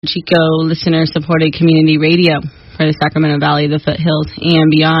Chico listener-supported community radio for the Sacramento Valley, the Foothills, and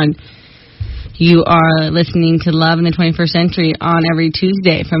beyond. You are listening to Love in the 21st Century on every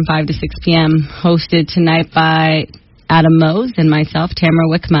Tuesday from 5 to 6 p.m., hosted tonight by Adam Moes and myself,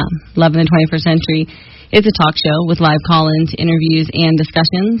 Tamera, Whikma. Love in the 21st Century is a talk show with live call-ins, interviews, and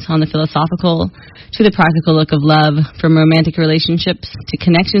discussions on the philosophical to the practical look of love, from romantic relationships to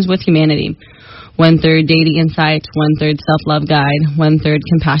connections with humanity. 1/3 dating insights, 1/3 self-love guide, 1/3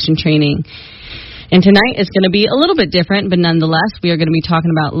 compassion training. And tonight is going to be a little bit different, but nonetheless, we are going to be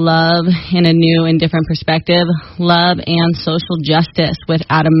talking about love in a new and different perspective, love and social justice with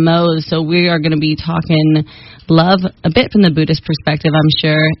Adam Moes. So we are going to be talking love a bit from the Buddhist perspective, I'm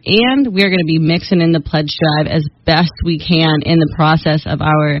sure, and we are going to be mixing in the pledge drive as best we can in the process of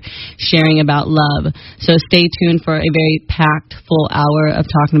our sharing about love. So stay tuned for a very packed, full hour of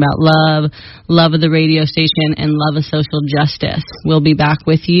talking about love, love of the radio station, and love of social justice. We'll be back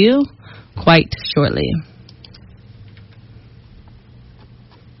with you quite shortly.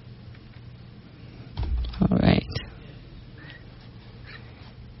 All right.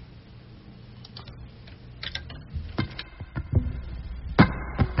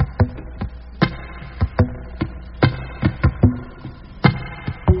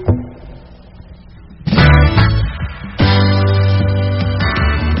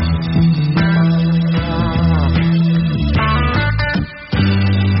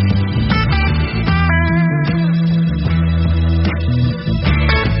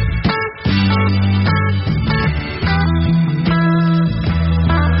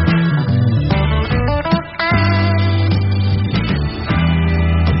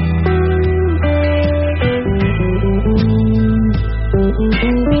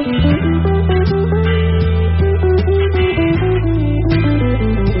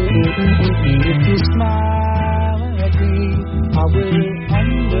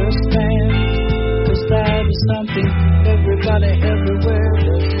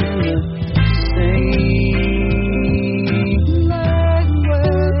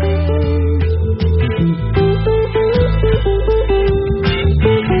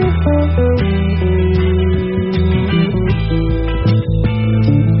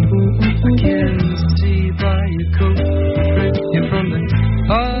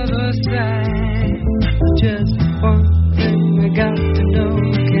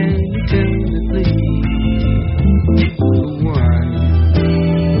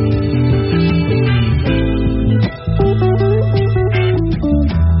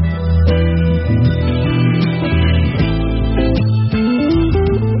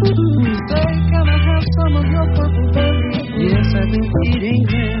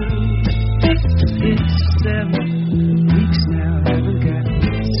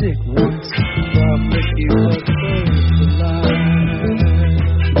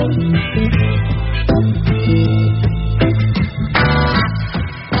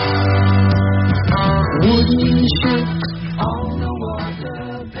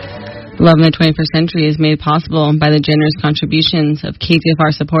 Love in the 21st Century is made possible by the generous contributions of KTFR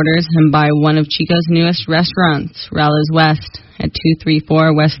supporters and by one of Chico's newest restaurants, Rally's West, at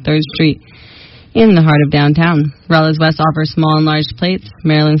 234 West 3rd Street, in the heart of downtown. Rally's West offers small and large plates,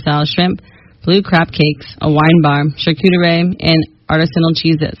 Maryland-style shrimp, blue crab cakes, a wine bar, charcuterie, and artisanal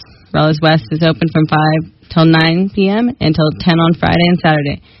cheeses. Rally's West is open from 5 till 9 p.m. until 10 on Friday and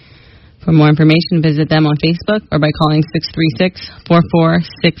Saturday. For more information, visit them on Facebook or by calling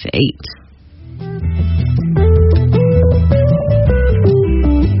 636-4468.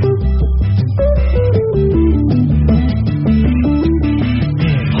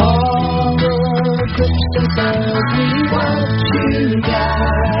 All the Christmas we watch you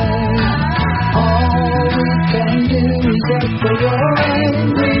die. All we can do is echo your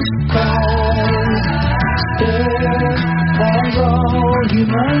anguish cry. As all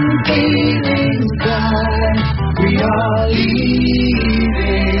human feelings die, we are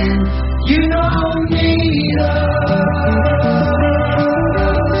leaving. You don't need us.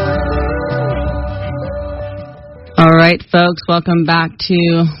 All right, folks, welcome back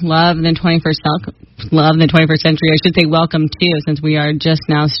to Love in the 21st Century. I should say welcome to, since we are just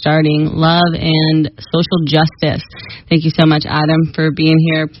now starting Love and Social Justice. Thank you so much, Adam, for being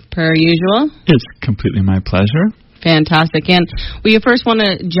here per usual. It's completely my pleasure. Fantastic. And we first want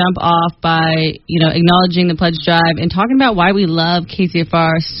to jump off by, acknowledging the pledge drive and talking about why we love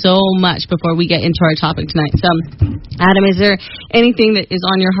KCFR so much before we get into our topic tonight. So, Adam, is there anything that is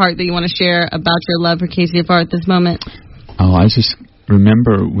on your heart that you want to share about your love for KCFR at this moment? Oh, I just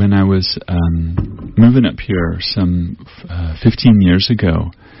remember when I was moving up here some 15 years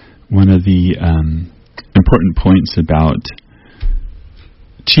ago, one of the important points about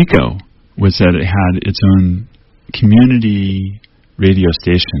Chico was that it had its own community radio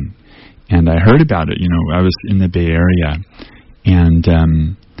station. And I heard about it, I was in the Bay Area, and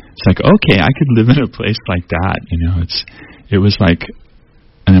it's like, okay, I could live in a place like that, it was like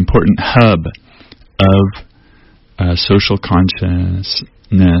an important hub of social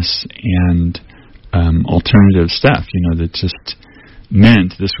consciousness and alternative stuff, that just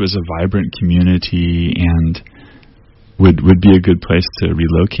meant this was a vibrant community and would be a good place to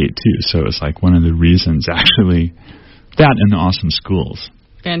relocate to. So it was like one of the reasons, actually, that and the awesome schools.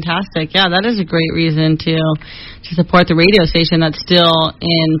 Fantastic. Yeah, that is a great reason to support the radio station that's still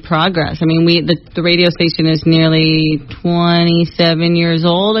in progress. I mean, the radio station is nearly 27 years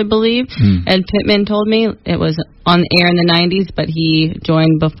old, I believe. Ed Pittman told me it was on the air in the 90s, but he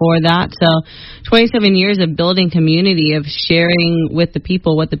joined before that. So 27 years of building community, of sharing with the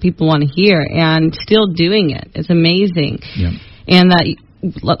people what the people want to hear, and still doing it. It's amazing. Yep. And that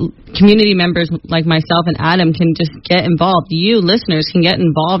community members like myself and Adam can just get involved. You listeners can get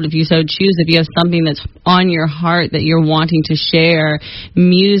involved if you so choose, if you have something that's on your heart that you're wanting to share.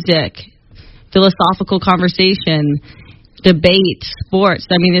 Music, philosophical conversation, debate, sports.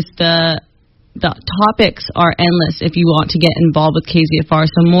 I mean, it's the topics are endless if you want to get involved with KZFR,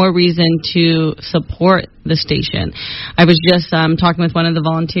 so more reason to support the station. I was just talking with one of the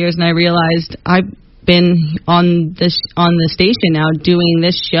volunteers, and I realized I've been on the station now doing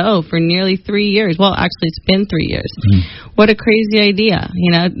this show for nearly 3 years. Well, actually, it's been 3 years. What a crazy idea,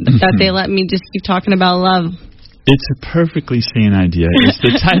 that they let me just keep talking about love. It's a perfectly sane idea. It's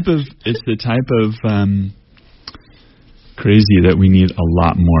the type of crazy that we need a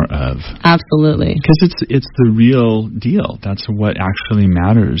lot more of. Absolutely. Because it's the real deal. That's what actually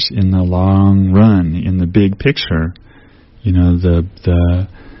matters in the long run, in the big picture. The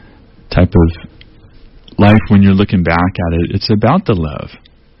type of life, when you're looking back at it, it's about the love,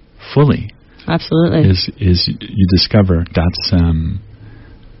 fully. Absolutely. Is you discover that's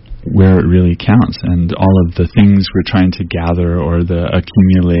where it really counts, and all of the things we're trying to gather or the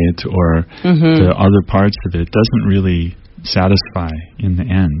accumulate or the other parts of it doesn't really satisfy in the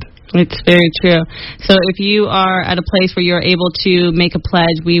end. It's very true. So if you are at a place where you're able to make a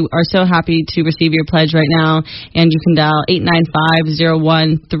pledge, we are so happy to receive your pledge right now, and you can dial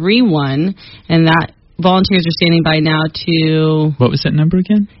 895-0131, and that volunteers are standing by now to... What was that number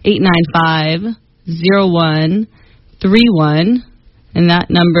again? 895-0131, and that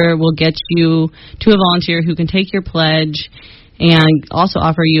number will get you to a volunteer who can take your pledge and also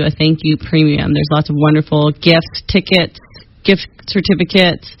offer you a thank you premium. There's lots of wonderful gifts, tickets, gift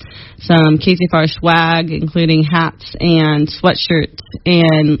certificates, some KZFR swag, including hats and sweatshirts,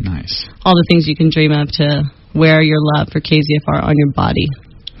 and all the things you can dream of to wear your love for KZFR on your body.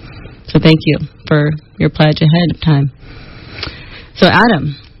 So thank you for your pledge ahead of time. So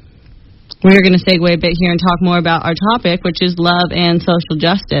Adam, we're going to segue a bit here and talk more about our topic, which is love and social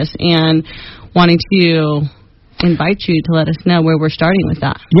justice, and wanting to invite you to let us know where we're starting with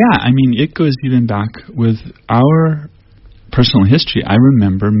that. Yeah, I mean, it goes even back with our personal history. I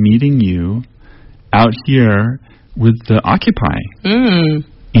remember meeting you out here with the Occupy.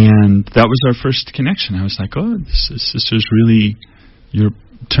 And that was our first connection. I was like, oh, this sister's really, you're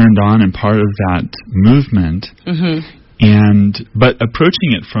turned on and part of that movement. But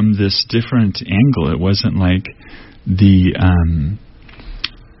approaching it from this different angle, it wasn't like the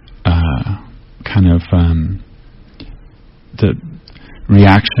the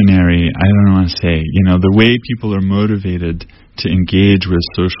reactionary, I don't want to say, the way people are motivated to engage with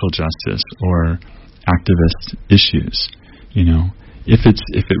social justice or activist issues, if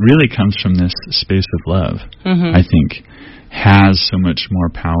it really comes from this space of love, I think has so much more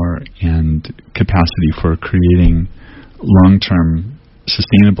power and capacity for creating long-term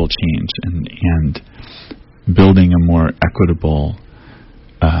sustainable change and building a more equitable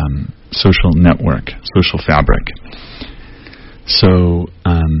social network, social fabric. So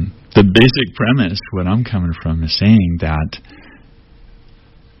the basic premise, what I'm coming from, is saying that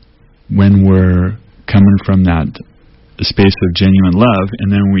when we're coming from that space of genuine love,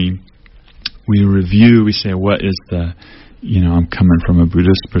 and then we review, we say, what is the, I'm coming from a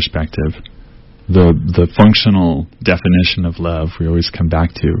Buddhist perspective, the functional definition of love we always come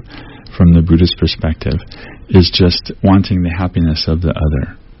back to from the Buddhist perspective is just wanting the happiness of the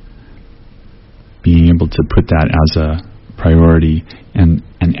other, being able to put that as a priority and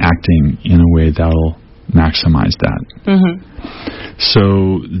acting in a way that'll maximize that.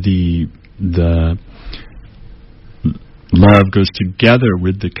 So the love goes together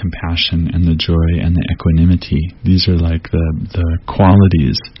with the compassion and the joy and the equanimity. These are like the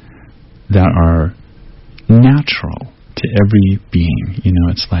qualities that are natural. to every being.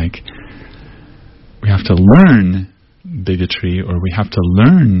 It's like we have to learn bigotry, or we have to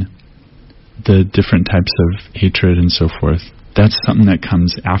learn the different types of hatred and so forth. That's something that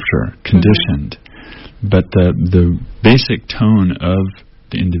comes after, conditioned. But the basic tone of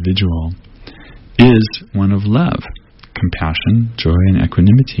the individual is one of love, compassion, joy, and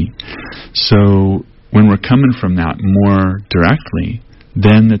equanimity. So when we're coming from that more directly,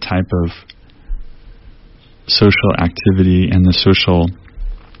 then the type of social activity and the social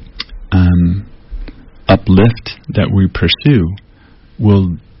uplift that we pursue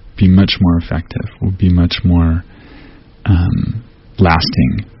will be much more effective, will be much more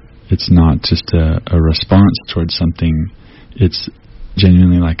lasting. It's not just a response towards something. It's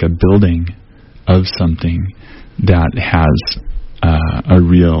genuinely like a building of something that has a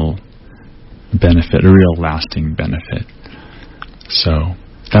real benefit, a real lasting benefit. So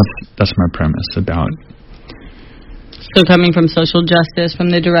that's my premise about. So coming from social justice,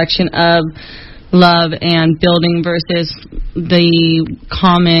 from the direction of love and building versus the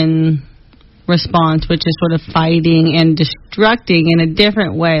common response, which is sort of fighting and destructing in a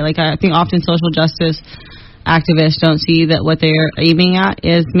different way. Like I think often social justice activists don't see that what they're aiming at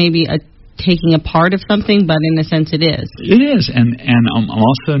is maybe taking a part of something, but in a sense it is. It is, and I'm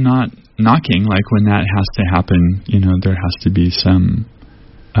also not knocking, like when that has to happen, there has to be some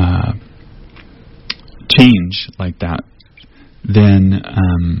change like that. Then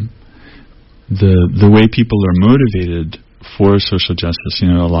the way people are motivated for social justice, a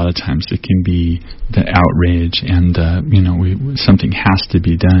lot of times it can be the outrage and something has to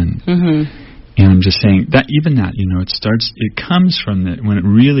be done. Mm-hmm. And I'm just saying that even that, it comes from when it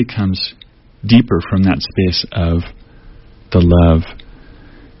really comes deeper from that space of the love,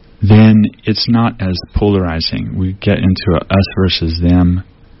 then it's not as polarizing. We get into a us versus them,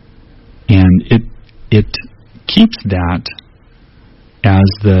 and it keeps that as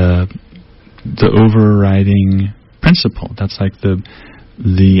the overriding principle. That's like the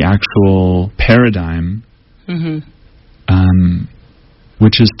actual paradigm,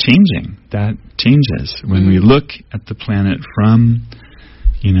 which is changing. That changes when we look at the planet from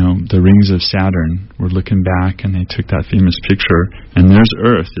the rings of Saturn. We're looking back, and they took that famous picture, and there's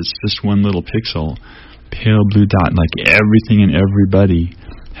Earth. It's just one little pixel, pale blue dot. Like everything and everybody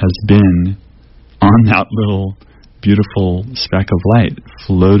has been on that little beautiful speck of light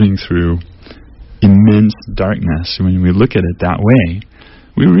floating through immense darkness. When we look at it that way,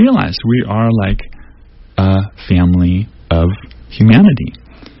 we realize we are like a family of humanity,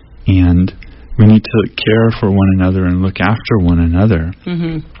 and we need to care for one another and look after one another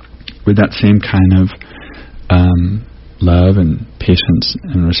with that same kind of love and patience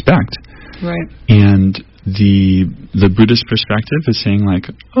and respect. Right. And the Buddhist perspective is saying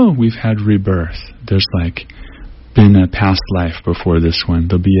like, oh, we've had rebirth. There's like been a past life before this one.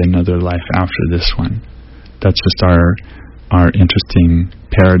 There'll be another life after this one. That's just our interesting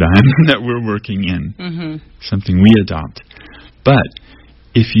paradigm that we're working in. Something we adopt. But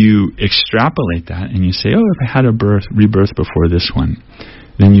if you extrapolate that and you say, oh, if I had a rebirth before this one,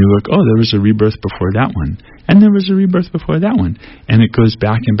 then you look, oh, there was a rebirth before that one, and there was a rebirth before that one, and it goes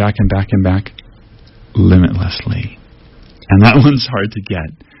back and back and back and back limitlessly. And that one's hard to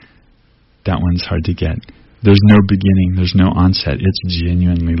get. There's no beginning, there's no onset. It's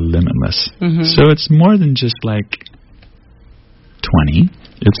genuinely limitless. So it's more than just like 20.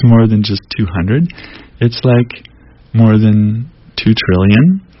 It's more than just 200. It's like more than 2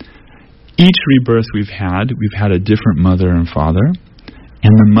 trillion. Each rebirth we've had a different mother and father.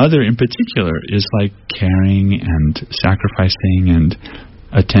 And the mother in particular is like caring and sacrificing and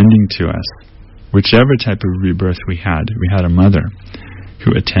attending to us. Whichever type of rebirth we had a mother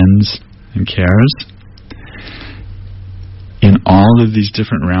who attends and cares. In all of these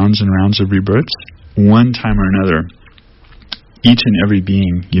different rounds and rounds of rebirths, one time or another, each and every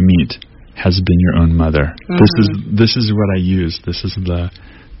being you meet has been your own mother. This is what I use. This is the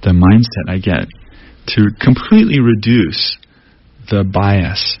mindset I get to completely reduce the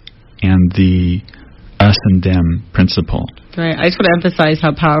bias and the us and them principle. Right. I just want to emphasize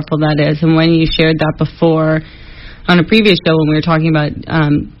how powerful that is. And when you shared that before on a previous show when we were talking about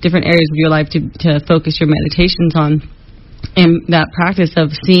different areas of your life to focus your meditations on, and that practice of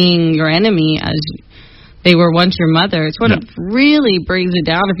seeing your enemy as they were once your mother, it sort of really brings it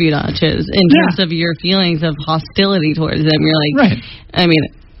down a few notches in terms of your feelings of hostility towards them. You're like, I mean,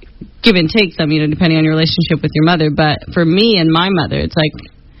 give and take some, depending on your relationship with your mother. But for me and my mother, it's like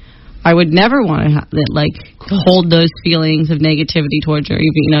I would never want to hold those feelings of negativity towards her.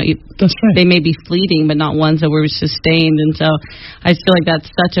 That's right. They may be fleeting, but not ones that were sustained. And so I feel like that's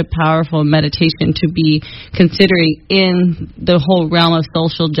such a powerful meditation to be considering in the whole realm of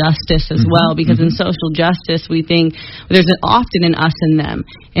social justice as well, because in social justice we think there's often an us and them,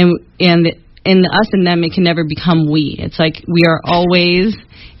 and in the us and them it can never become we. It's like we are always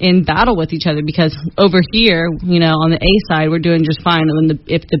in battle with each other, because over here, on the A side, we're doing just fine. And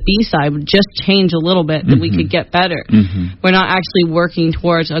if the B side would just change a little bit, then we could get better. We're not actually working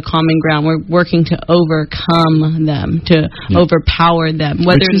towards a common ground. We're working to overcome them, to overpower them,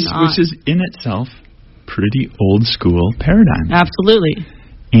 which is in itself pretty old school paradigm. Absolutely.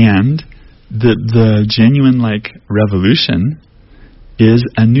 And the genuine revolution is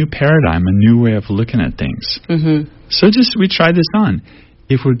a new paradigm, a new way of looking at things. So we try this on.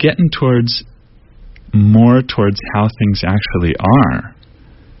 If we're getting more towards how things actually are,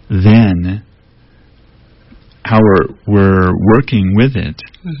 then how we're working with it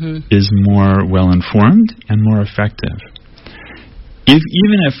is more well-informed and more effective.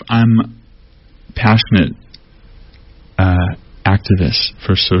 Even if I'm passionate activist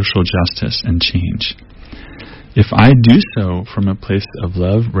for social justice and change, if I do so from a place of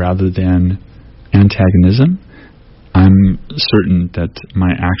love rather than antagonism, I'm certain that my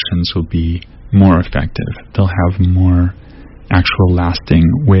actions will be more effective. They'll have more actual lasting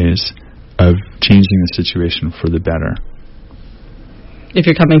ways of changing the situation for the better. If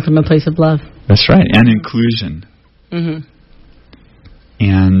you're coming from a place of love. That's right, and inclusion.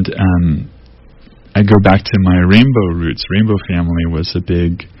 And I go back to my rainbow roots. Rainbow family was a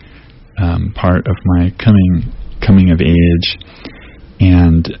big part of my coming of age,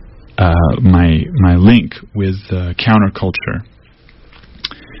 and my link with counterculture.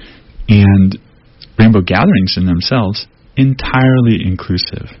 And rainbow gatherings in themselves, entirely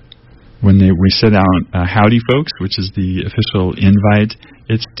inclusive. When we set out howdy folks, which is the official invite,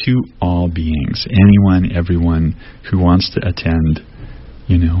 it's to all beings, anyone, everyone who wants to attend.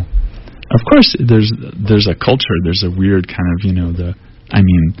 Of course, there's a culture, there's a weird kind of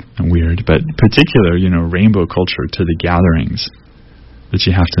weird, but particular rainbow culture to the gatherings that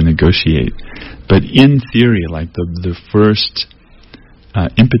you have to negotiate. But in theory, the first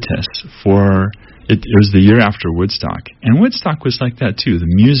impetus for it was the year after Woodstock, and Woodstock was like that too. The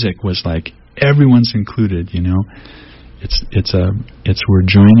music was like everyone's included. It's we're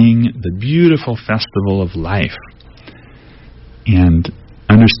joining the beautiful festival of life, and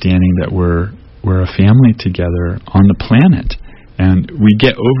understanding that we're a family together on the planet, and we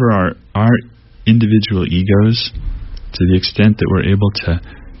get over our individual egos to the extent that we're able to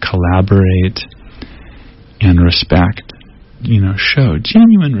collaborate and respect, show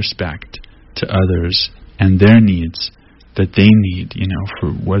genuine respect to others and their needs that they need, for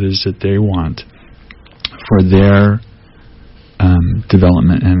what is it they want for their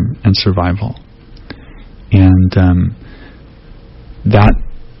development and survival. And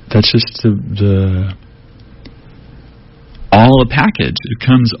that's just the all a package. It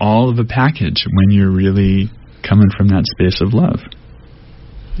comes all of a package when you're really coming from that space of love.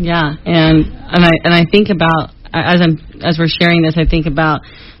 Yeah, and I think about as we're sharing this, I think about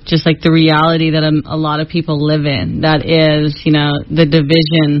just the reality that a lot of people live in. That is, the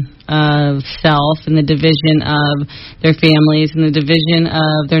division of self and the division of their families and the division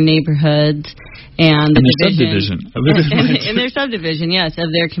of their neighborhoods and the subdivision. In their subdivision, yes,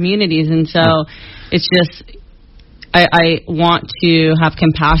 of their communities. And so it's just, I want to have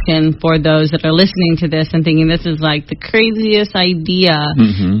compassion for those that are listening to this and thinking this is the craziest idea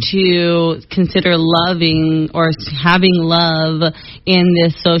to consider loving or having love in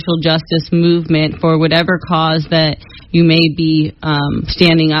this social justice movement for whatever cause that you may be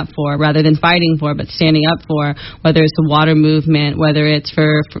standing up for, rather than fighting for, but standing up for, whether it's the water movement, whether it's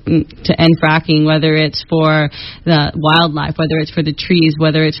to end fracking, whether it's for the wildlife, whether it's for the trees,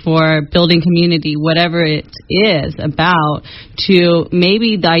 whether it's for building community, whatever it is about. To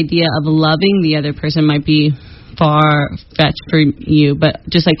maybe the idea of loving the other person might be far-fetched for you, but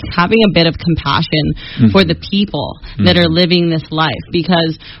just having a bit of compassion for the people that are living this life,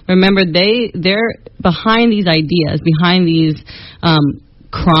 because remember they're behind these ideas, behind these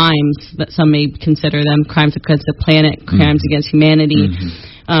crimes that some may consider them crimes against the planet, crimes against humanity,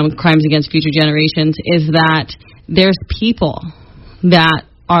 crimes against future generations, is that there's people that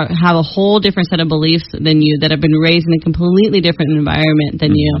have a whole different set of beliefs than you, that have been raised in a completely different environment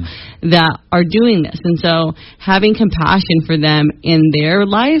than you, that are doing this. And so having compassion for them in their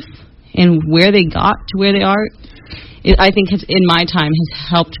life and where they got to where they are, I think in my time has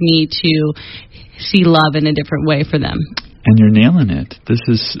helped me to see love in a different way for them. And you're nailing it. This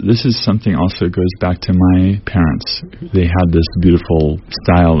is something also goes back to my parents. They had this beautiful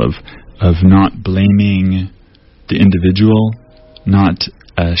style of not blaming the individual, not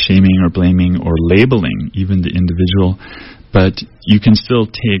shaming or blaming or labeling even the individual, but you can still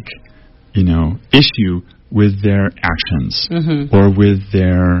take, issue with their actions or with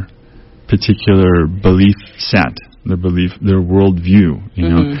their particular belief set, their worldview,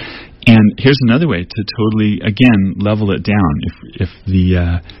 And here's another way to totally, again, level it down. If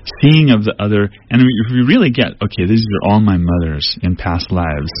the seeing of the other, and if we really get, okay, these are all my mothers in past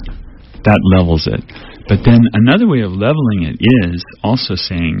lives, that levels it. But then another way of leveling it is also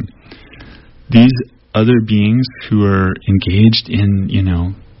saying these other beings who are engaged in,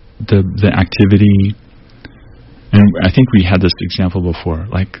 the activity, and I think we had this example before,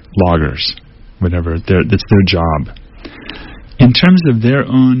 like loggers, whatever, that's their job. In terms of their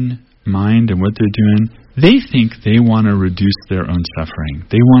own mind and what they're doing, they think they want to reduce their own suffering.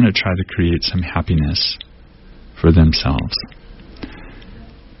 They want to try to create some happiness for themselves.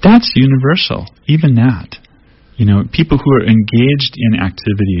 That's universal, even that. People who are engaged in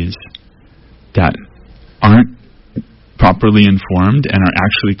activities that aren't properly informed and are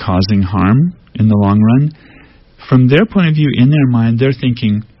actually causing harm in the long run, from their point of view, in their mind, they're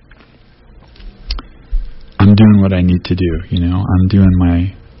thinking, I'm doing what I need to do, I'm doing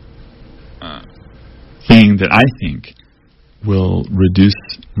my thing that I think will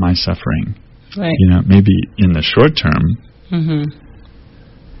reduce my suffering. Right. Maybe in the short term.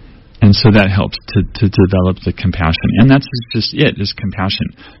 And so that helps to develop the compassion. And that's just it, is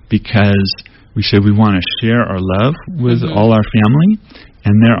compassion. Because we say we want to share our love with all our family,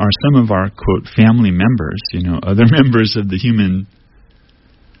 and there are some of our, quote, family members, other members of the human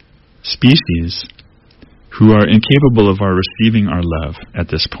species who are incapable of our receiving our love at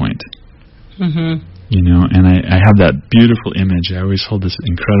this point. And I have that beautiful image. I always hold this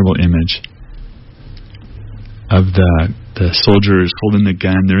incredible image of the soldiers holding the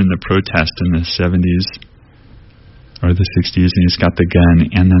gun. They're in the protest in the 70s or the 60s, and he's got the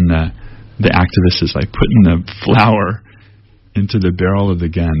gun, and then the activist is like putting the flour into the barrel of the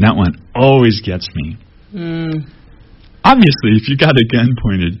gun. That one always gets me. Obviously, if you got a gun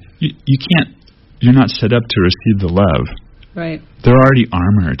pointed, you can't. You're not set up to receive the love. Right. They're already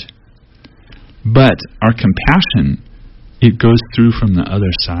armored. But our compassion, it goes through from the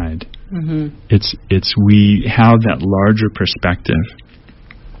other side. It's we have that larger perspective.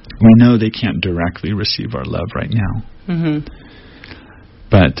 We know they can't directly receive our love right now.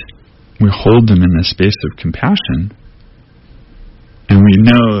 But we hold them in the space of compassion, and we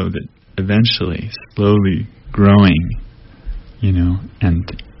know that eventually, slowly growing, and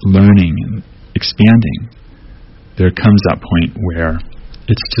learning and expanding, there comes that point where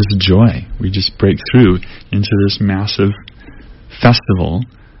it's just joy. We just break through into this massive festival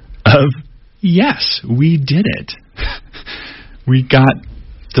of, yes, we did it. We got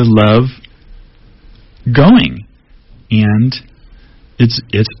the love going. And it's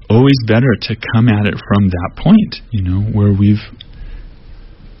always better to come at it from that point, where we've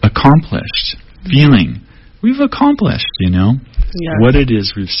accomplished, feeling we've accomplished, what it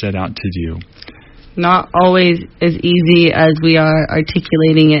is we've set out to do. Not always as easy as we are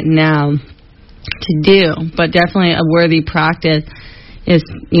articulating it now to do, but definitely a worthy practice is,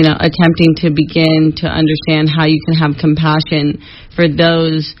 attempting to begin to understand how you can have compassion for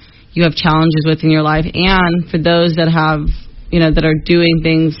those you have challenges with in your life, and for those that have, that are doing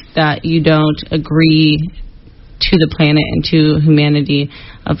things that you don't agree to the planet and to humanity,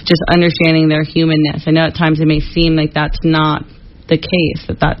 of just understanding their humanness. I know at times it may seem like that's not the case,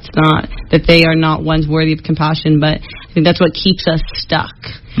 that they are not ones worthy of compassion, but I think that's what keeps us stuck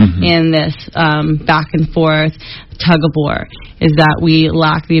in this back and forth tug of war, is that we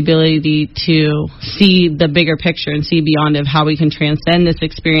lack the ability to see the bigger picture and see beyond of how we can transcend this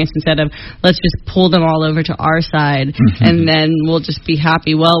experience, instead of let's just pull them all over to our side and then we'll just be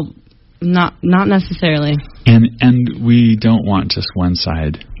happy. Well, not necessarily. And we don't want just one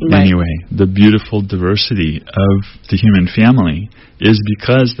side anyway. The beautiful diversity of the human family is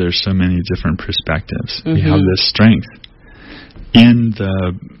because there's so many different perspectives. We have this strength in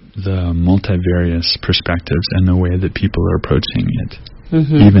the multivarious perspectives and the way that people are approaching it.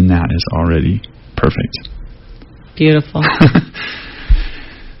 Even that is already perfect. Beautiful.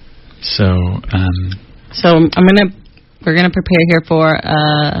 We're going to prepare here for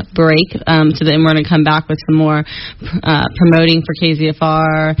a break, so then we're going to come back with some more promoting for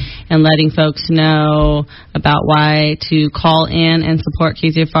KZFR and letting folks know about why to call in and support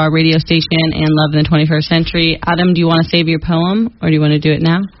KZFR radio station and Love in the 21st Century. Adam, do you want to save your poem, or do you want to do it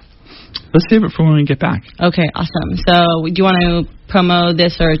now? Let's save it for when we get back. Okay, awesome. So do you want to promote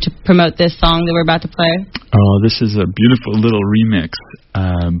this song that we're about to play? Oh, this is a beautiful little remix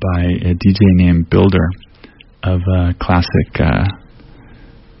by a DJ named Builder of a classic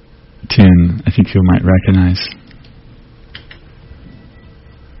tune I think you might recognize.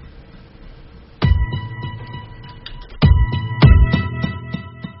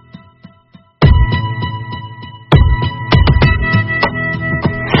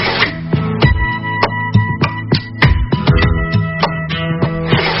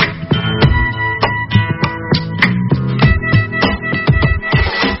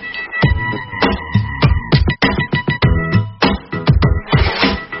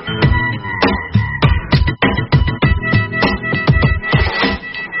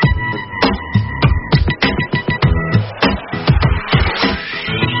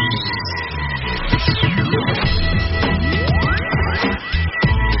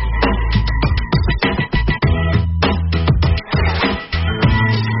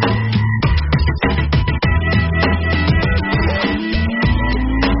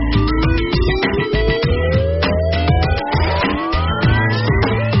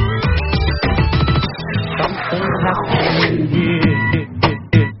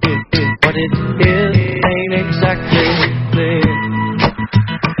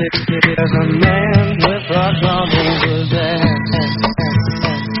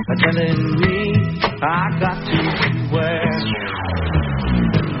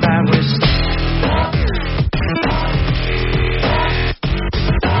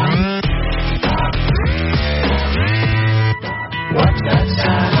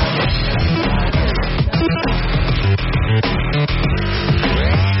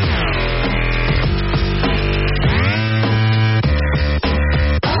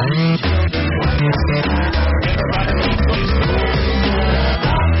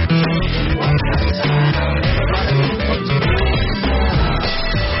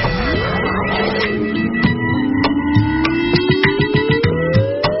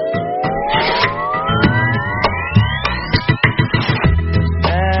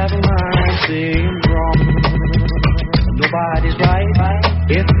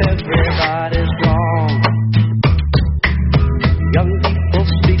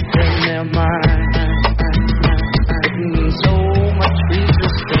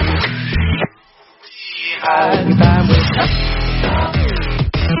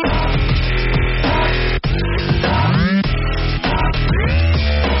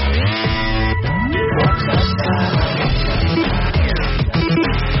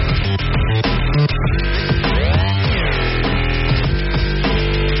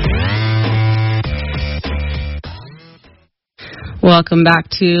 Welcome back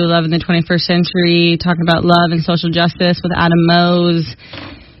to Love in the 21st Century, talking about love and social justice with Adam Moes,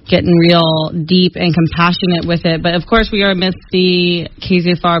 getting real deep and compassionate with it. But, of course, we are amidst the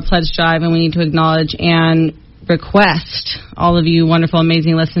KZFR Pledge Drive, and we need to acknowledge and request all of you wonderful,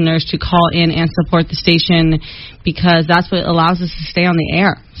 amazing listeners to call in and support the station, because that's what allows us to stay on the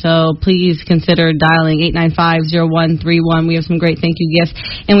air. So please consider dialing 895-0131. We have some great thank you gifts,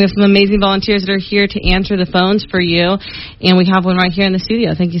 and we have some amazing volunteers that are here to answer the phones for you, and we have one right here in the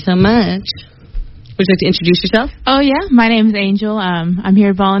studio. Thank you so much. Would you like to introduce yourself? Oh, yeah. My name's Angel. I'm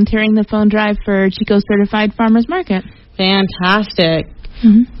here volunteering the phone drive for Chico Certified Farmers Market. Fantastic.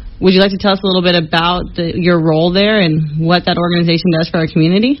 Mm-hmm. Would you like to tell us a little bit about your role there and what that organization does for our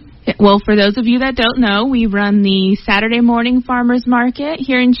community? Well, for those of you that don't know, we run the Saturday morning farmers market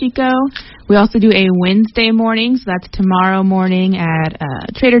here in Chico. We also do a Wednesday morning, so that's tomorrow morning at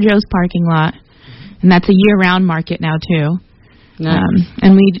Trader Joe's parking lot. And that's a year-round market now, too. Nice.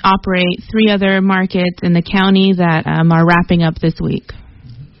 And we operate 3 other markets in the county that are wrapping up this week.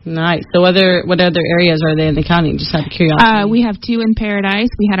 Nice. So what other areas are they in the county? Just out of curiosity. We have 2 in Paradise.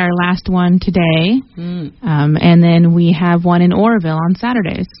 We had our last one today. And then we have one in Oroville on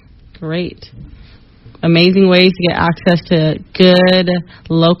Saturdays. Great. Amazing ways to get access to good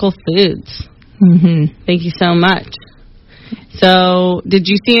local foods. Mm-hmm. Thank you so much. So did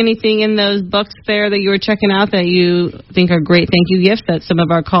you see anything in those books there that you were checking out that you think are great thank you gifts that some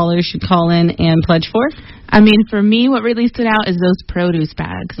of our callers should call in and pledge for? I mean, for me, what really stood out is those produce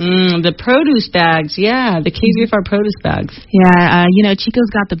bags. The produce bags, yeah, the KZFR produce bags. Yeah,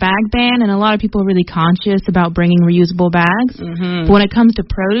 Chico's got the bag ban, and a lot of people are really conscious about bringing reusable bags. Mm-hmm. But when it comes to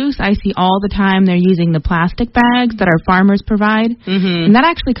produce, I see all the time they're using the plastic bags that our farmers provide. Mm-hmm. And that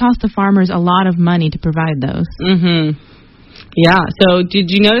actually costs the farmers a lot of money to provide those. Mm-hmm. Yeah. So did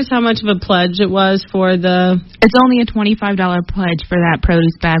you notice how much of a pledge it was for the... It's only a $25 pledge for that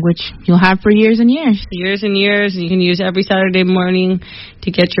produce bag, which you'll have for years and years. Years and years. You can use every Saturday morning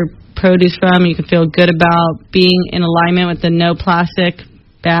to get your produce from. You can feel good about being in alignment with the no plastic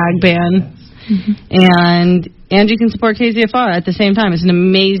bag ban. Mm-hmm. And you can support KZFR at the same time. It's an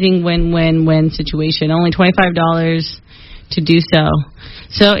amazing win-win-win situation. Only $25 to do so.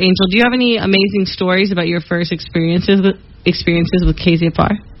 So, Angel, do you have any amazing stories about your first experiences with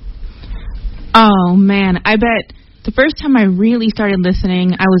KZFR? Oh, man. I bet the first time I really started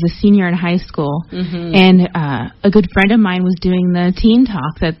listening, I was a senior in high school. Mm-hmm. And a good friend of mine was doing the teen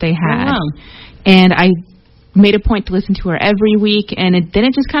talk that they had. Oh, wow. And I made a point to listen to her every week, and then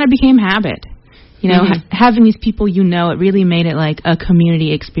it just kind of became habit. You know, mm-hmm. Having these people it really made it like a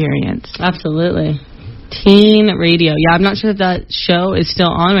community experience. Absolutely. Teen radio. Yeah, I'm not sure if that show is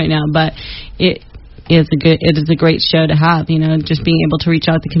still on right now, but it is a great show to have, just being able to reach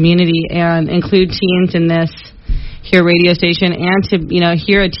out to the community and include teens in this here radio station, and to,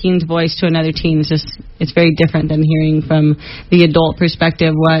 hear a teen's voice to another teen. It's very different than hearing from the adult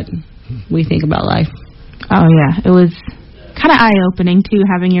perspective what we think about life. Oh, yeah. It was kind of eye-opening, too,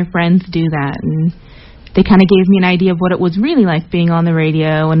 having your friends do that. And they kind of gave me an idea of what it was really like being on the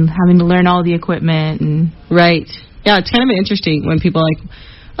radio and having to learn all the equipment. Right. Yeah, it's kind of interesting when people are like,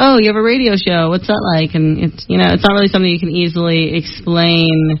 oh, you have a radio show. What's that like? And it's it's not really something you can easily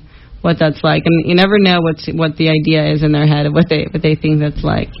explain what that's like. And you never know what the idea is in their head of what they think that's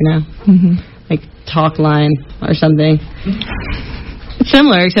like, Mm-hmm. Like talk line or something. It's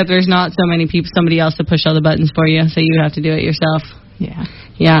similar, except there's not so many people, somebody else to push all the buttons for you, so you have to do it yourself. Yeah.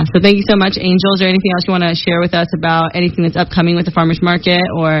 Yeah. So thank you so much, Angel. Is there anything else you want to share with us about anything that's upcoming with the farmers market,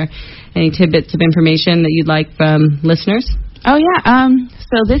 or any tidbits of information that you'd like from listeners? Oh, yeah.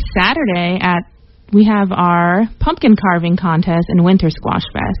 So this Saturday we have our pumpkin carving contest and Winter Squash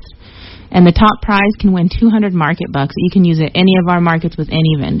Fest. And the top prize can win 200 market bucks that you can use at any of our markets with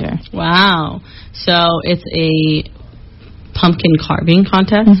any vendor. Wow. So it's a pumpkin carving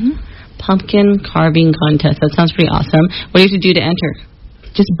contest? Mm-hmm. Pumpkin carving contest. That sounds pretty awesome. What do you have to do to enter?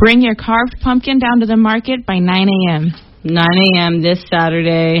 Just bring your carved pumpkin down to the market by 9 a.m. 9 a.m. this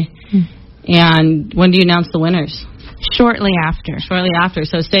Saturday. And when do you announce the winners? Shortly after. Shortly after.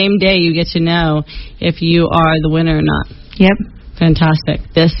 So same day you get to know if you are the winner or not. Yep. Fantastic.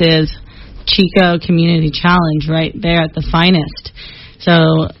 This is Chico Community Challenge right there at the finest.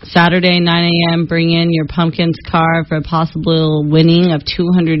 So Saturday, 9 a.m., bring in your pumpkins carved for a possible winning of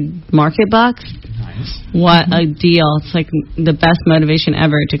 200 market bucks. Nice. What a deal. It's like the best motivation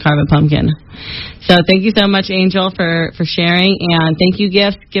ever to carve a pumpkin. So thank you so much, Angel, for sharing. And thank you,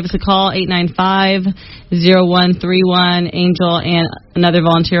 Gifts. Give us a call, 895-0131. Angel and another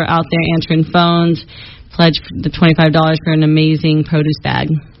volunteer out there answering phones. Pledge the $25 for an amazing produce bag.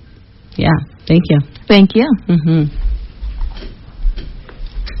 Yeah, thank you. Thank you. Mm-hmm.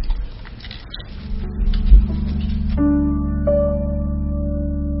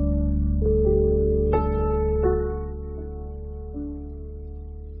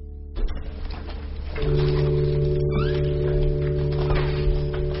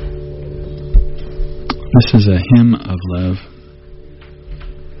 This is a hymn of love,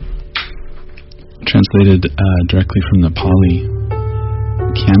 translated directly from the Pali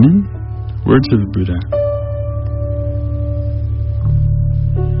Canon, Words of Buddha.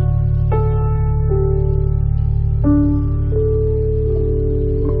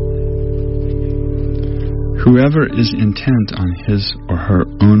 Whoever is intent on his or her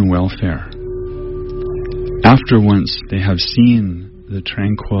own welfare, after once they have seen the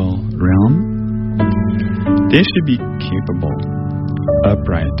tranquil realm, they should be capable,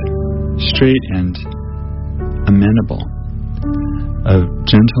 upright, straight, and amenable, of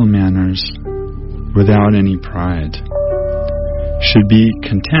gentle manners, without any pride, should be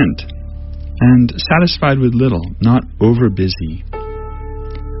content and satisfied with little, not over busy,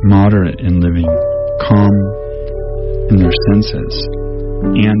 moderate in living, calm in their senses,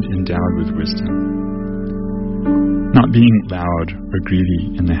 and endowed with wisdom, not being loud or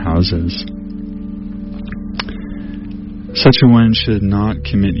greedy in the houses. Such a one should not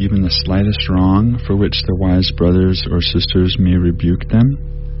commit even the slightest wrong for which the wise brothers or sisters may rebuke them.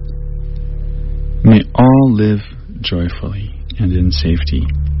 May all live joyfully and in safety,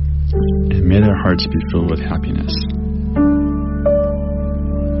 and may their hearts be filled with happiness.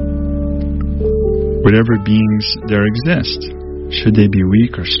 Whatever beings there exist, should they be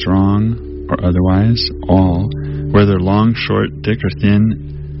weak or strong or otherwise, all, whether long, short, thick or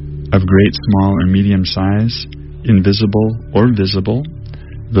thin, of great, small or medium size, invisible or visible,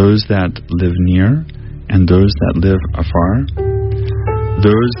 those that live near and those that live afar,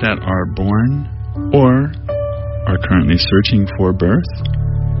 those that are born or are currently searching for birth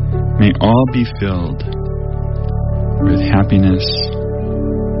may all be filled with happiness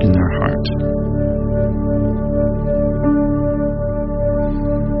in their heart.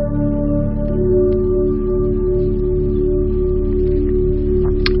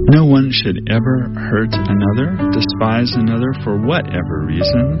 No one should ever hurt another, despise another for whatever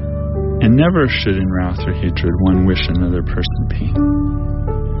reason, and never should in wrath or hatred one wish another person pain.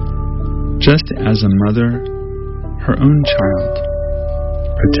 Just as a mother her own child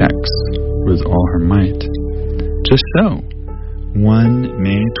protects with all her might, just so one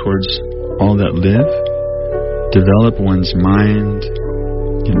may towards all that live develop one's mind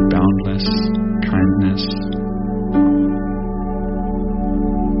in boundless kindness.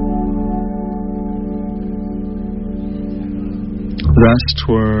 Thus,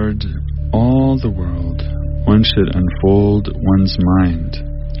 toward all the world, one should unfold one's mind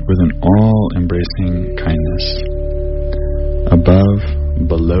with an all-embracing kindness, above,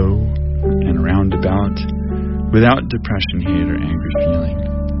 below, and round about, without depression, hate, or angry feeling.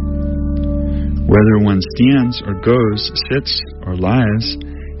 Whether one stands or goes, sits or lies,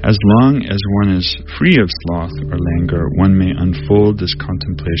 as long as one is free of sloth or languor, one may unfold this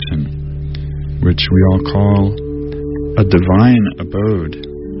contemplation, which we all call a divine abode.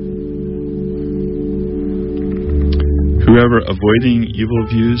 Whoever, avoiding evil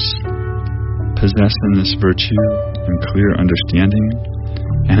views, possessing this virtue and clear understanding,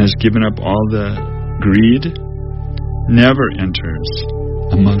 and has given up all the greed, never enters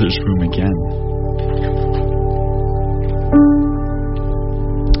a mother's womb again.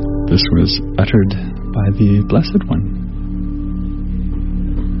 This was uttered by the Blessed One.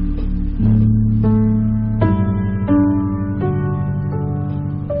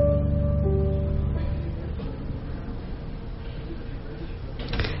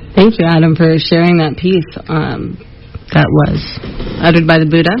 Thank you, Adam, for sharing that piece that was uttered by the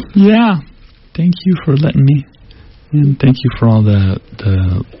Buddha. Yeah. Thank you for letting me. And thank you for all the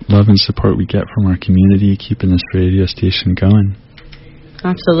love and support we get from our community, keeping this radio station going.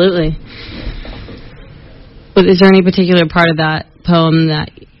 Absolutely. But is there any particular part of that poem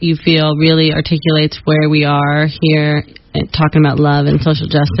that you feel really articulates where we are here talking about love and social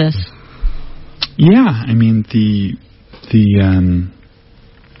justice? Yeah, I mean, the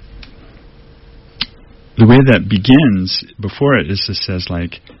way that begins before it is, it says,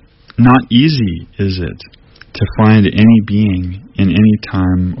 like, not easy is it to find any being in any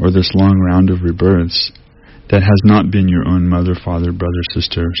time or this long round of rebirths that has not been your own mother, father, brother,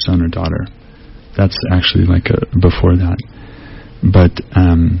 sister, son, or daughter. That's actually like before that. But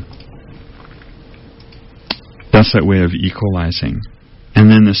that's that way of equalizing.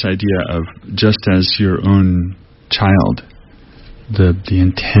 And then this idea of just as your own child, the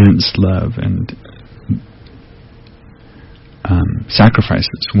intense love and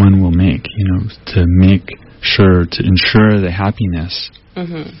sacrifices one will make, to make sure, to ensure the happiness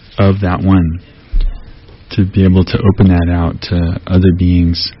of that one, to be able to open that out to other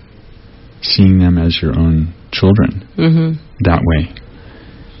beings, seeing them as your own children that way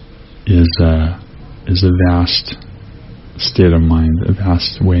is a vast state of mind, a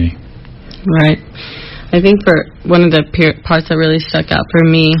vast way. Right. I think for one of the parts that really stuck out for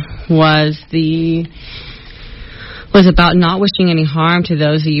me was about not wishing any harm to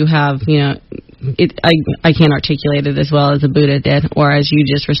those that you have, I can't articulate it as well as the Buddha did, or as you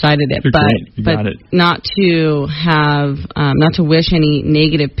just recited it. But not to have, not to wish any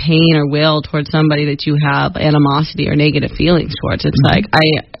negative pain or will towards somebody that you have animosity or negative feelings towards. It's like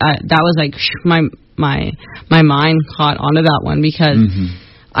that was like my mind caught onto that one because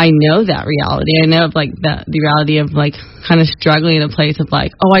I know that reality. I know of like the reality of like kind of struggling in a place of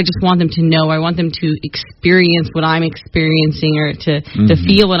like, oh, I just want them to know. I want them to experience what I'm experiencing or to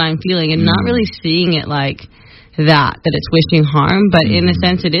feel what I'm feeling, and not really seeing it like that it's wishing harm. But in a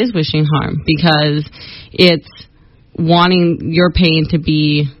sense, it is wishing harm because it's wanting your pain to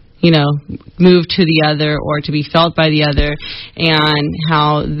be, moved to the other or to be felt by the other, and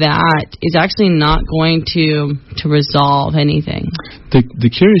how that is actually not going to resolve anything. The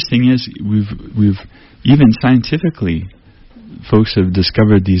curious thing is we've even scientifically, folks have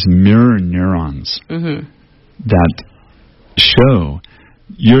discovered these mirror neurons that show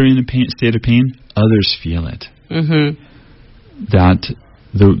you're in a state of pain, others feel it. That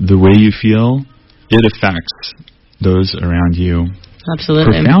the way you feel, it affects those around you.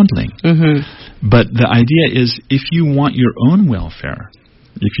 Absolutely. Profoundly. But the idea is, if you want your own welfare,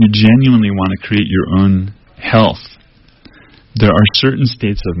 if you genuinely want to create your own health, there are certain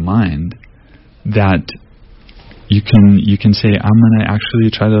states of mind that you can say, I'm going to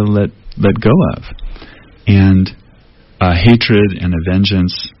actually try to let go of. And a hatred and a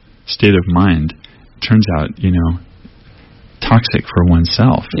vengeance state of mind turns out, toxic for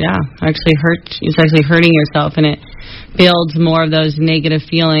oneself. Yeah, it's actually hurting yourself, and it builds more of those negative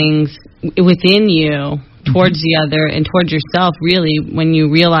feelings within you towards the other and towards yourself, really, when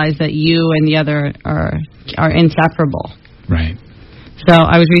you realize that you and the other are inseparable. Right. So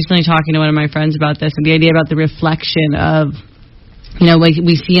I was recently talking to one of my friends about this, and the idea about the reflection of, like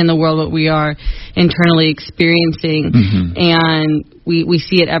we see in the world what we are internally experiencing, and we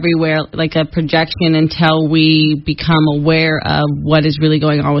see it everywhere, like a projection, until we become aware of what is really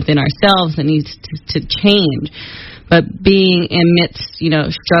going on within ourselves that needs to change. But being amidst,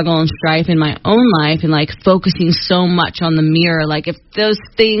 struggle and strife in my own life, and like focusing so much on the mirror, like if those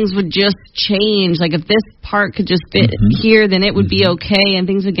things would just change, like if this part could just fit here, then it would be okay and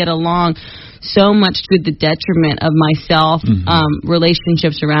things would get along, so much to the detriment of myself,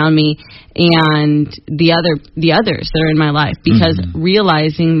 relationships around me, and the others that are in my life, because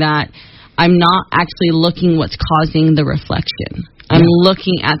realizing that I'm not actually looking what's causing the reflection. I'm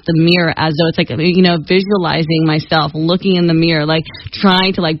looking at the mirror as though it's like, visualizing myself, looking in the mirror, like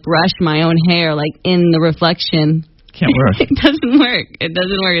trying to like brush my own hair, like in the reflection. Can't work. It doesn't work.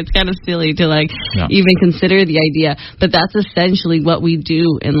 It's kind of silly to even consider the idea. But that's essentially what we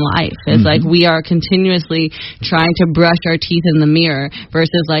do in life. It's like we are continuously trying to brush our teeth in the mirror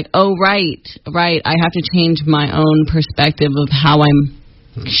versus like, oh, right, I have to change my own perspective of how I'm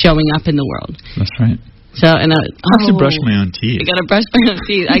showing up in the world. That's right. So, and I have to brush my own teeth. I got to brush my own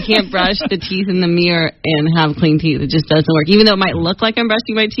teeth. I can't brush the teeth in the mirror and have clean teeth. It just doesn't work. Even though it might look like I'm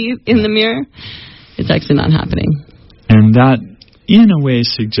brushing my teeth in the mirror, it's actually not happening. And that, in a way,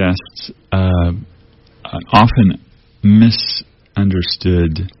 suggests an often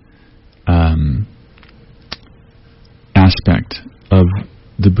misunderstood aspect of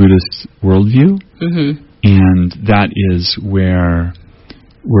the Buddhist worldview. And that is where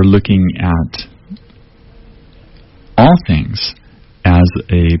we're looking at all things as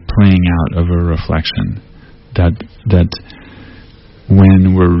a playing out of a reflection, that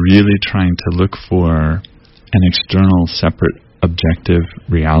when we're really trying to look for an external, separate, objective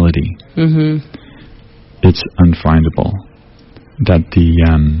reality, it's unfindable. That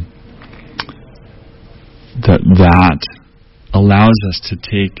that allows us to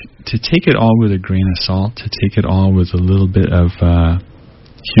take it all with a grain of salt, to take it all with a little bit of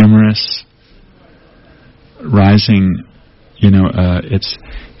humorous rising,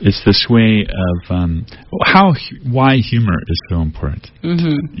 it's this way of why humor is so important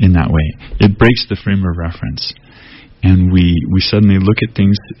in that way. It breaks the frame of reference, and we suddenly look at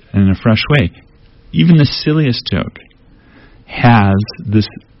things in a fresh way. Even the silliest joke has this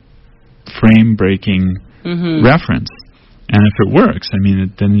frame-breaking reference, and if it works,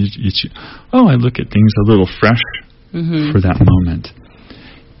 then I look at things a little fresh for that moment.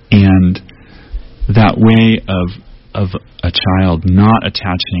 And that way of a child not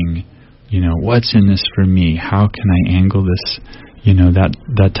attaching, what's in this for me? How can I angle this?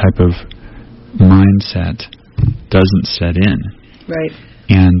 That type of mindset doesn't set in. Right.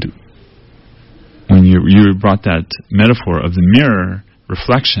 And when you brought that metaphor of the mirror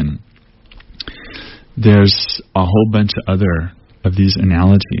reflection, there's a whole bunch of other of these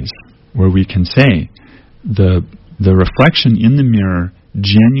analogies where we can say the reflection in the mirror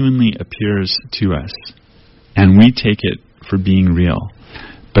genuinely appears to us, and we take it for being real.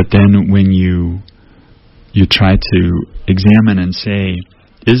 But then when you try to examine and say,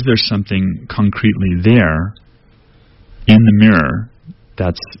 is there something concretely there in the mirror?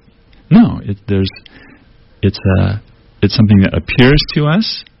 It's something that appears to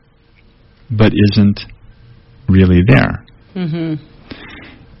us, but isn't really there.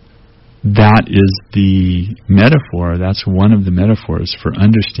 That is the metaphor. That's one of the metaphors for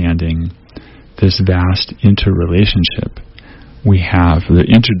understanding this vast interrelationship we have. The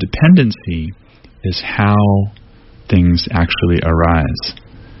interdependency is how things actually arise.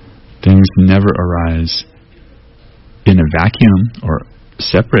 Things never arise in a vacuum or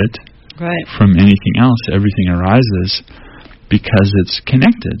separate from anything else. Everything arises because it's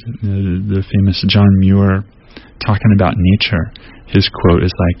connected. The famous John Muir talking about nature, his quote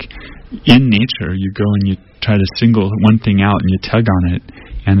is like, in nature, you go and you try to single one thing out and you tug on it,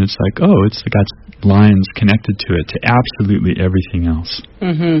 and it's like, it's got lines connected to it to absolutely everything else.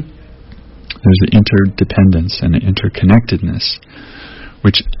 There's an interdependence and an interconnectedness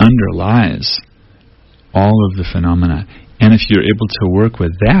which underlies all of the phenomena. And if you're able to work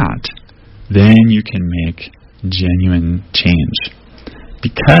with that, then you can make genuine change,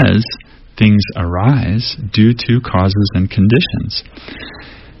 because things arise due to causes and conditions,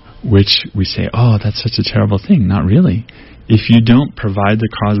 which we say, oh, that's such a terrible thing. Not really. If you don't provide the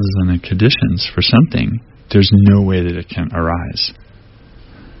causes and the conditions for something, there's no way that it can arise.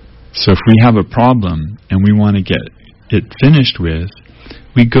 So if we have a problem and we want to get it finished with,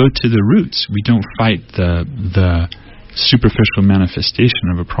 we go to the roots. We don't fight the superficial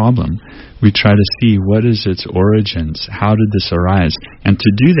manifestation of a problem. We try to see what is its origins, how did this arise, and to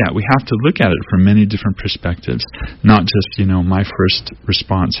do that we have to look at it from many different perspectives, not just my first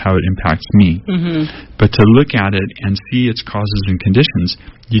response, how it impacts me, but to look at it and see its causes and conditions.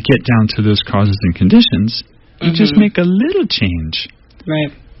 You get down to those causes and conditions, you just make a little change,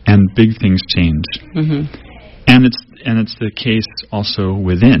 right, and big things change. And it's the case also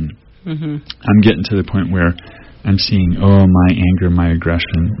within. I'm getting to the point where I'm seeing, my anger, my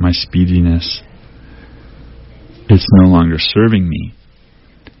aggression, my speediness, it's no longer serving me.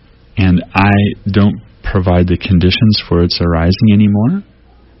 And I don't provide the conditions for its arising anymore,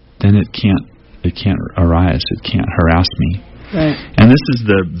 then it can't arise, it can't harass me. Right. And this is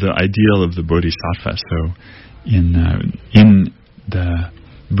the ideal of the Bodhisattva. So in the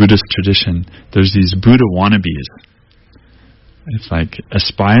Buddhist tradition, there's these Buddha wannabes. It's like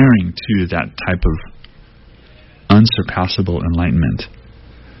aspiring to that type of unsurpassable enlightenment.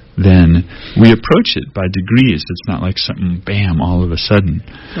 Then we approach it by degrees. It's not like something, bam, all of a sudden.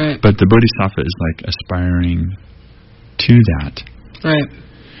 Right. But the Bodhisattva is like aspiring to that. Right.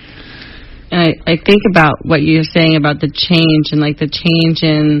 And I think about what you're saying about the change and like the change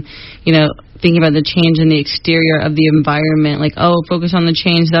in, thinking about the change in the exterior of the environment, like, focus on the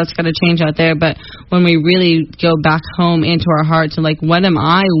change, that's got to change out there. But when we really go back home into our hearts and like, what am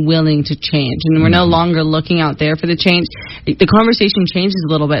I willing to change? And we're no longer looking out there for the change. The conversation changes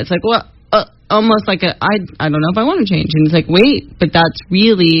a little bit. It's like, well, almost like I don't know if I want to change. And it's like, wait, but that's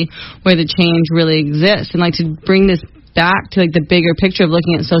really where the change really exists. And like to bring this back to like the bigger picture of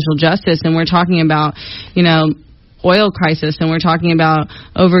looking at social justice, and we're talking about, oil crisis, and we're talking about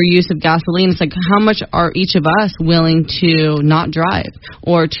overuse of gasoline. It's like, how much are each of us willing to not drive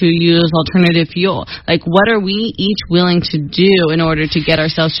or to use alternative fuel? Like, what are we each willing to do in order to get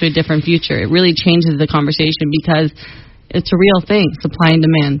ourselves to a different future? It really changes the conversation because it's a real thing, supply and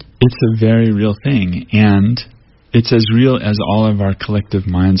demand. It's a very real thing, and it's as real as all of our collective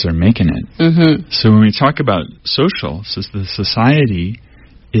minds are making it. So when we talk about social, so the society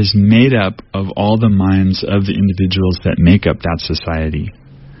is made up of all the minds of the individuals that make up that society.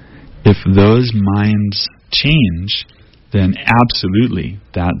 If those minds change, then absolutely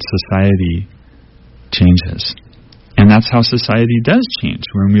that society changes. And that's how society does change.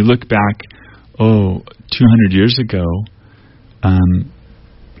 When we look back, 200 years ago,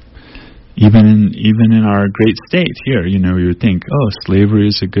 even in our great state here, we would think, slavery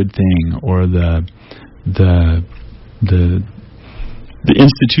is a good thing, or the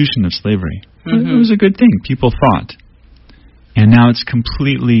institution of slavery. It was a good thing, people thought. And now it's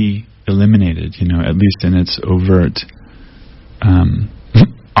completely eliminated, at least in its overt,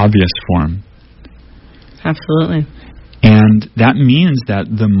 obvious form. Absolutely. And that means that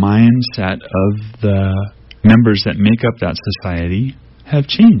the mindset of the members that make up that society have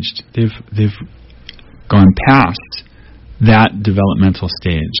changed. They've gone past that developmental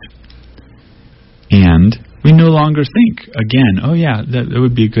stage. And we no longer think, again, that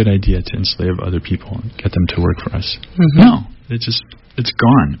would be a good idea to enslave other people and get them to work for us. No, it's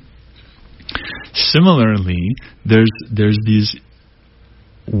gone. Similarly, there's these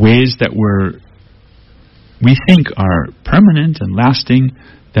ways that we think are permanent and lasting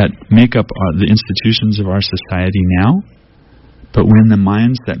that make up the institutions of our society now. But when the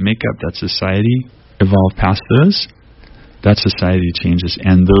minds that make up that society evolve past those, that society changes,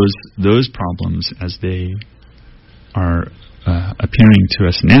 and those problems, as they are appearing to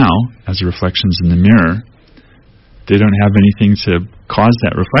us now as reflections in the mirror, they don't have anything to cause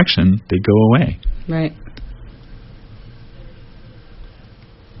that reflection. They go away. Right.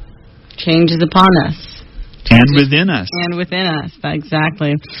 Change is upon us. And within us. And within us,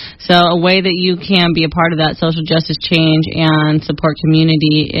 exactly. So a way that you can be a part of that social justice change and support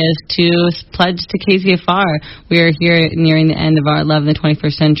community is to pledge to KZFR. We are here nearing the end of our Love in the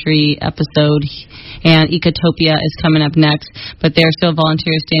 21st Century episode, and Ecotopia is coming up next. But there are still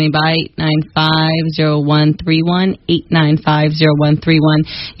volunteers standing by, 895-0131,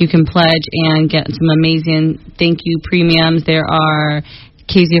 895-0131. You can pledge and get some amazing thank you premiums. There are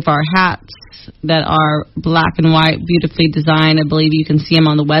KZFR hats, that are black and white, beautifully designed. I believe you can see them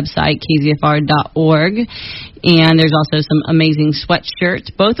on the website, kzfr.org. And there's also some amazing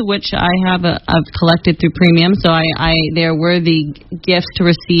sweatshirts, both of which I've collected through Premium, so they're worthy gifts to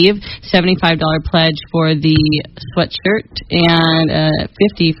receive. $75 pledge for the sweatshirt and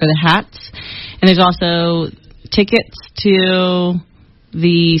 $50 for the hats. And there's also tickets to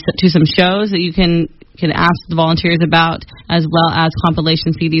some shows that you can ask the volunteers about, as well as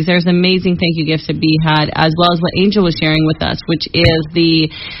compilation CDs. There's amazing thank you gifts to be had, as well as what Angel was sharing with us, which is the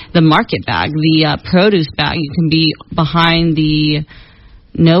market bag, the produce bag. You can be behind the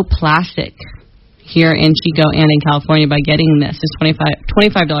no plastic here in Chico and in California by getting this. It's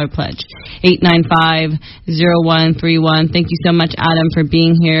 $25 pledge. 895-0131. Thank you so much, Adam, for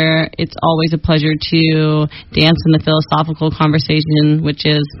being here. It's always a pleasure to dance in the philosophical conversation, which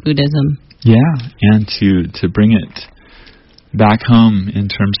is Buddhism. Yeah, and to bring it back home in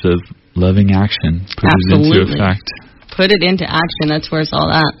terms of loving action, put Absolutely. It into effect. Put it into action. That's where it's all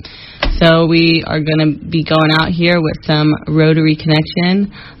at. So we are going to be going out here with some Rotary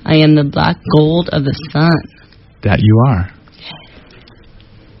Connection. I am the black gold of the sun. That you are.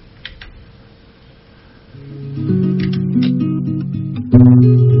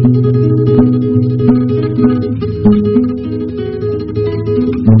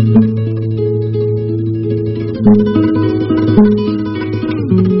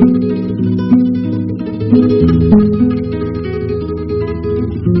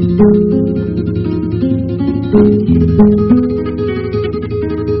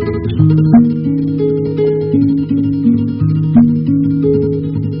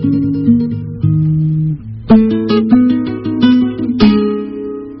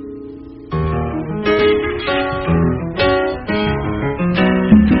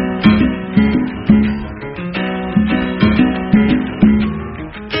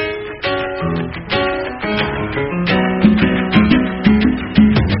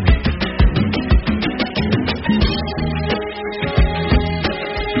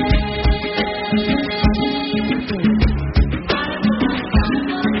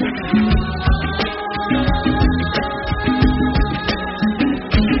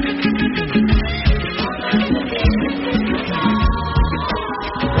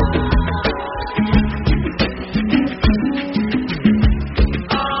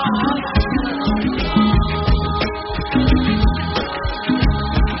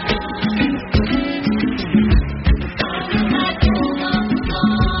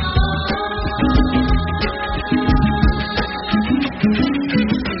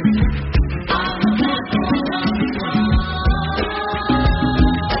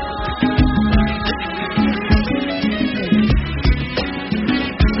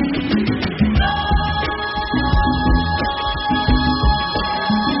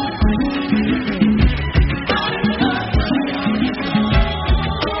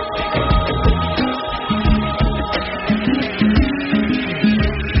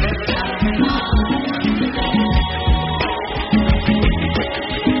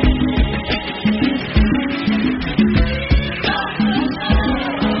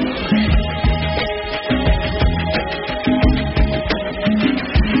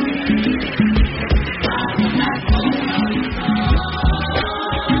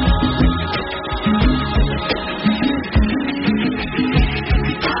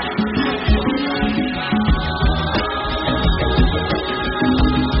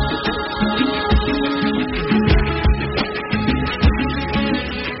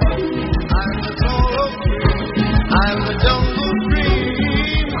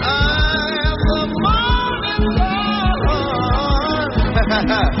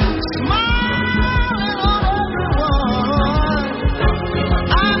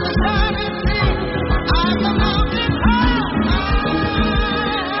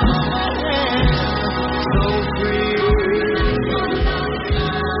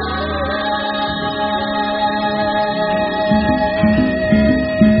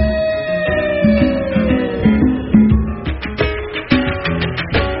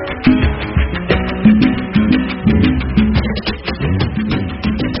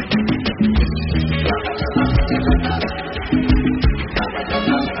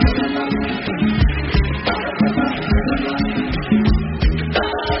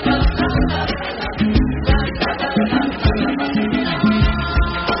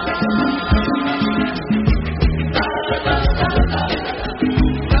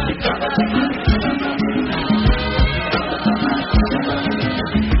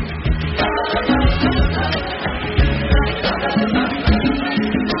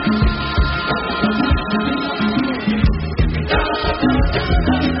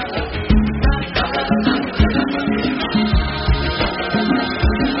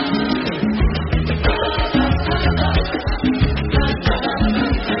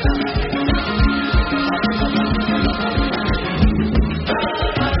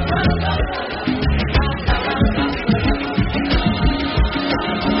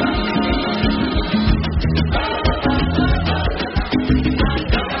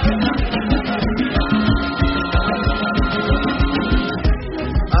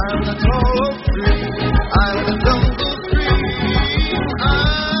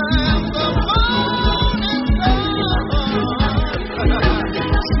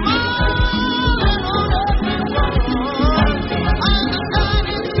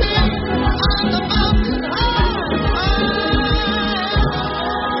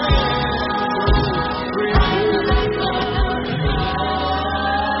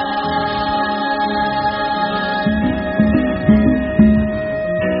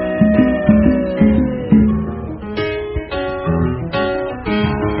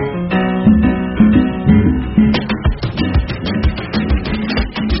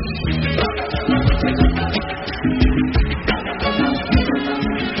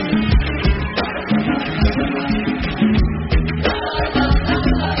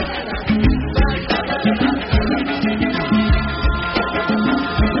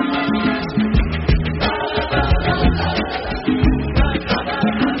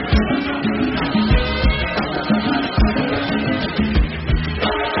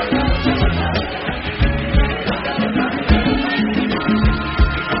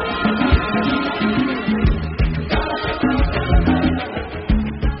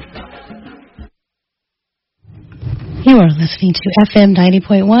 listening to FM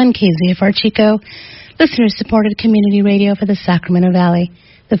 90.1 KZFR Chico, listener-supported community radio for the Sacramento Valley,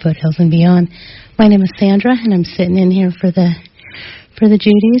 the foothills and beyond. My name is Sandra, and I'm sitting in here for the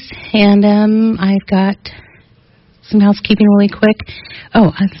Judys, and I've got some housekeeping really quick.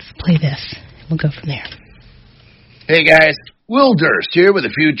 Oh, let's play this. We'll go from there. Hey, guys. Will Durst here with a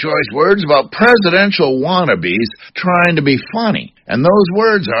few choice words about presidential wannabes trying to be funny. And those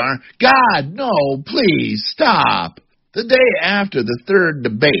words are, God, no, please, stop. The day after the third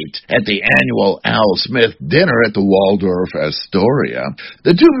debate at the annual Al Smith dinner at the Waldorf Astoria,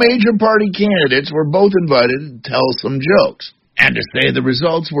 the two major party candidates were both invited to tell some jokes. And to say the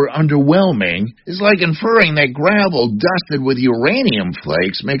results were underwhelming is like inferring that gravel dusted with uranium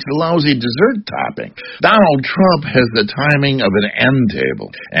flakes makes a lousy dessert topping. Donald Trump has the timing of an end table,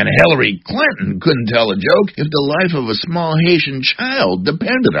 and Hillary Clinton couldn't tell a joke if the life of a small Haitian child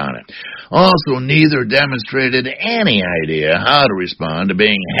depended on it. Also, neither demonstrated any idea how to respond to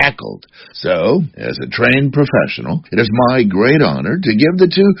being heckled. So, as a trained professional, it is my great honor to give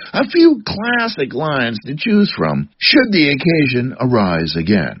the two a few classic lines to choose from, should the occasion arise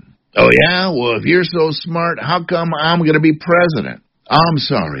again. Oh yeah? Well, if you're so smart, how come I'm going to be president? I'm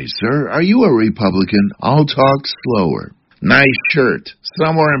sorry, sir. Are you a Republican? I'll talk slower. Nice shirt.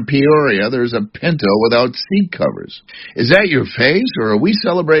 Somewhere in Peoria, there's a Pinto without seat covers. Is that your face, or are we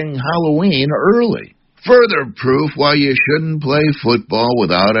celebrating Halloween early? Further proof why you shouldn't play football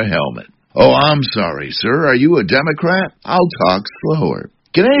without a helmet. Oh, I'm sorry, sir. Are you a Democrat? I'll talk slower.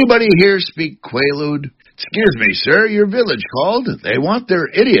 Can anybody here speak Quaalude? Excuse me, sir, your village called. They want their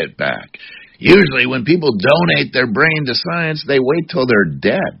idiot back. Usually when people donate their brain to science, they wait till they're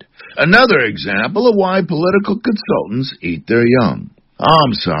dead. Another example of why political consultants eat their young.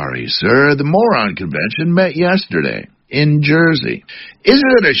 I'm sorry, sir, the Moron Convention met yesterday in Jersey.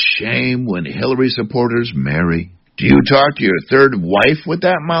 Isn't it a shame when Hillary supporters marry? Do you talk to your third wife with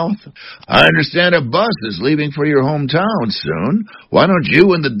that mouth? I understand a bus is leaving for your hometown soon. Why don't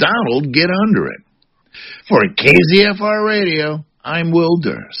you and the Donald get under it? For KZFR Radio, I'm Will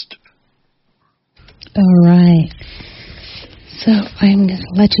Durst. All right. So I'm going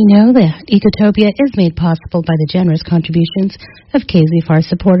to let you know that Ecotopia is made possible by the generous contributions of KZFR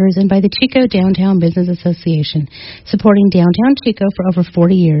supporters and by the Chico Downtown Business Association, supporting downtown Chico for over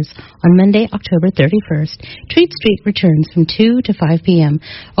 40 years. On Monday, October 31st, Treat Street returns from 2 to 5 p.m.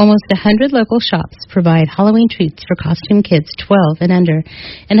 Almost 100 local shops provide Halloween treats for costume kids 12 and under,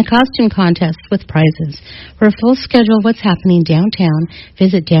 and a costume contest with prizes. For a full schedule of what's happening downtown,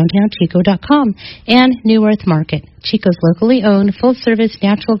 visit downtownchico.com and New Earth Market, Chico's locally owned full-service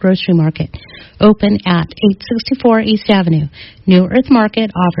natural grocery market, open at 864 East Avenue. New Earth Market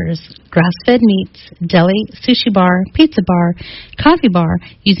offers grass-fed meats, deli, sushi bar, pizza bar, coffee bar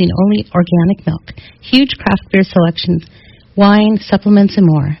using only organic milk, huge craft beer selections, wine, supplements, and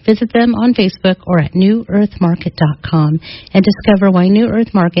more. Visit them on Facebook or at newearthmarket.com and discover why New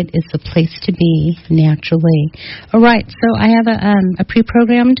Earth Market is the place to be naturally. All right, so I have a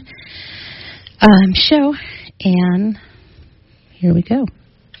pre-programmed show, and here we go.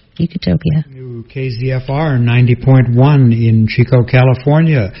 Ecotopia. New KZFR 90.1 in Chico,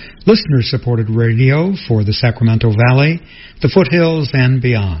 California. Listener-supported radio for the Sacramento Valley, the foothills, and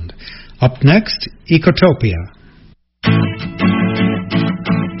beyond. Up next, Ecotopia.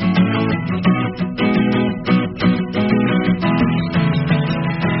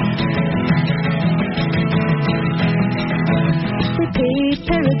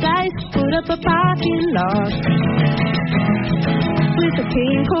 Paradise, put up a parking lot with a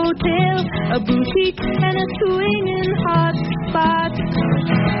pink hotel, a boutique, and a swinging hot spot.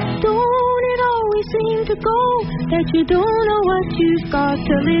 Don't it always seem to go that you don't know what you've got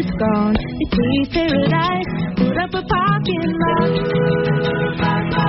till it's gone? It pays paradise, put up a parking lot.